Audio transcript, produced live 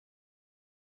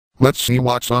Let's see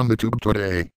what's on the tube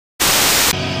today.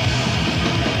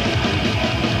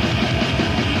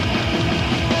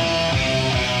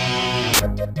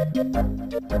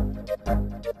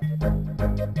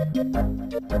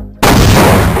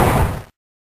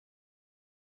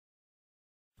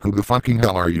 Who the fucking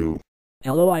hell are you?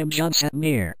 Hello, I am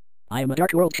Jonsatanere. I am a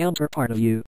Dark World counterpart of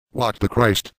you. What the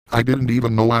Christ? I didn't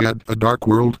even know I had a Dark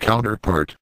World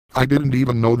counterpart. I didn't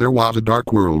even know there was a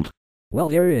Dark World. Well,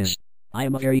 there is. I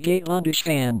am a very gay blondish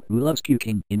fan who loves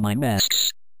puking in my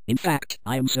masks. In fact,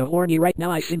 I am so horny right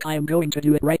now I think I am going to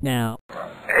do it right now.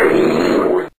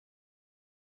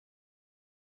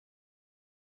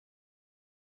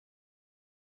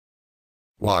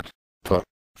 What the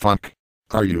fuck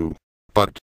are you?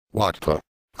 But what the?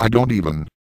 I don't even.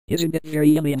 Isn't it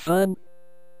very yummy and fun?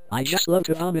 I just love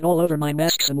to vomit all over my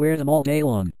masks and wear them all day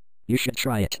long. You should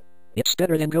try it. It's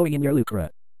better than going in your lucra.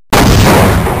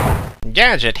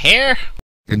 Gadget here.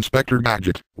 Inspector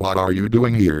Gadget, what are you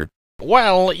doing here?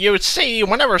 Well, you see,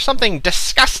 whenever something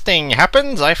disgusting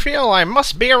happens, I feel I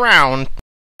must be around.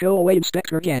 Go away,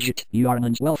 Inspector Gadget. You are an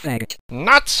unswell faggot.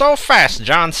 Not so fast,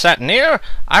 Jonsatanere.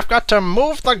 I've got to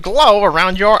move the glow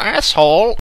around your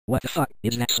asshole. What the fuck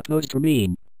is that supposed to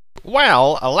mean?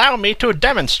 Well, allow me to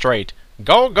demonstrate.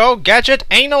 Go Gadget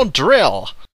anal drill.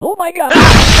 Oh my god!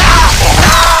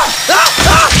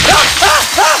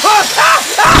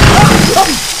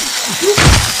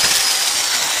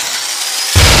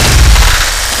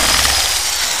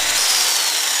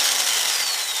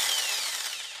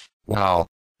 Wow.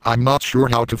 I'm not sure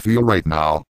how to feel right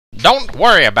now. Don't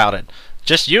worry about it.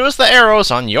 Just use the arrows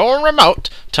on your remote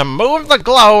to move the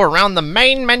glow around the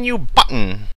main menu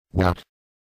button. What?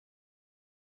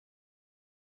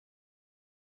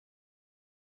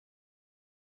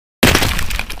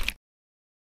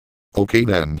 Okay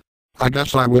then. I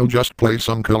guess I will just play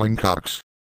some killing cocks.